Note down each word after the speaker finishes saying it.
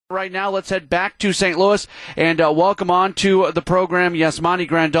Right now, let's head back to St. Louis and welcome on to the program Yasmani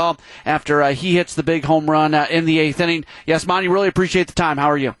Grandal after he hits the big home run in the 8th inning. Yasmani, really appreciate the time. How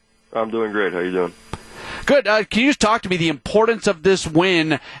are you? I'm doing great. How are you doing? Good. Can you just talk to me the importance of this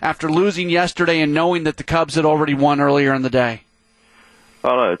win after losing yesterday and knowing that the Cubs had already won earlier in the day?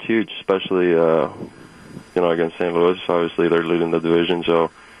 Oh, no, it's huge, especially against St. Louis. Obviously, they're leading the division,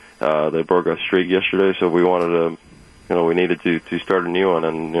 so they broke a streak yesterday. So we wanted to. We needed to start a new one,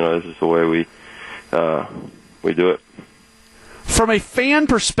 and this is the way we do it. From a fan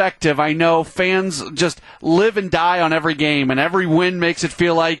perspective, I know fans just live and die on every game, and every win makes it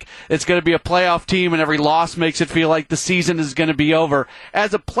feel like it's going to be a playoff team, and every loss makes it feel like the season is going to be over.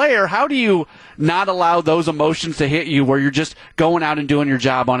 As a player, how do you not allow those emotions to hit you, where you're just going out and doing your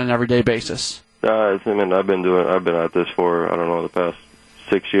job on an everyday basis? I've been at this for the past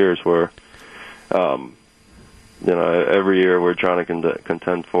 6 years, where. Every year we're trying to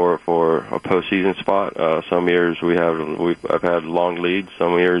contend for a postseason spot. Some years I've had long leads.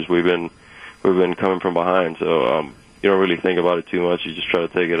 Some years we've been coming from behind. So you don't really think about it too much. You just try to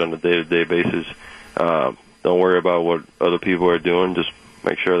take it on a day-to-day basis. Don't worry about what other people are doing. Just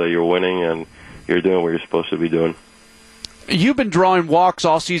make sure that you're winning and you're doing what you're supposed to be doing. You've been drawing walks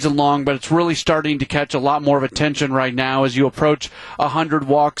all season long, but it's really starting to catch a lot more of attention right now as you approach 100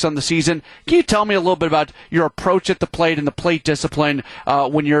 walks on the season. Can you tell me a little bit about your approach at the plate and the plate discipline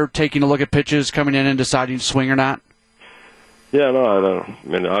when you're taking a look at pitches, coming in and deciding to swing or not? Yeah, no, I don't. I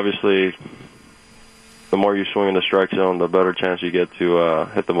mean, obviously, the more you swing in the strike zone, the better chance you get to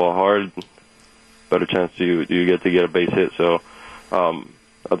hit the ball hard, better chance you get to get a base hit. So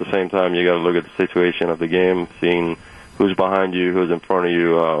at the same time, you got to look at the situation of the game, seeing who's behind you, who's in front of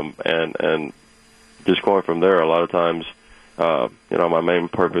you, and just going from there. A lot of times, my main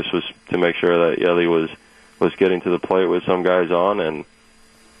purpose was to make sure that Yelly was getting to the plate with some guys on, and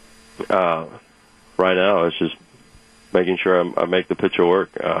right now it's just making sure I make the pitcher work.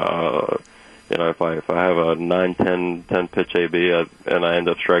 If I have a 9-10 pitch AB and I end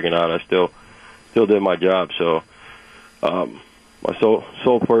up striking out, I still did my job. So my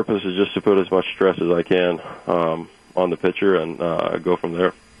sole purpose is just to put as much stress as I can on the pitcher and go from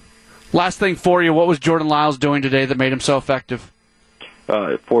there. Last thing for you, what was Jordan Lyles doing today that made him so effective?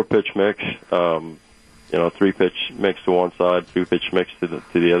 4-pitch mix, 3-pitch mix to one side, 2-pitch mix to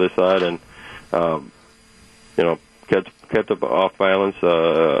the other side, and kept up off balance,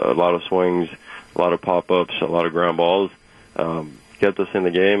 a lot of swings, a lot of pop-ups, a lot of ground balls, kept us in the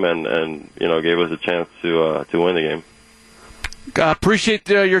game, and gave us a chance to win the game. Appreciate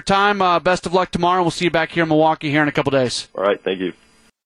your time. Best of luck tomorrow. We'll see you back here in Milwaukee here in a couple days. All right. Thank you.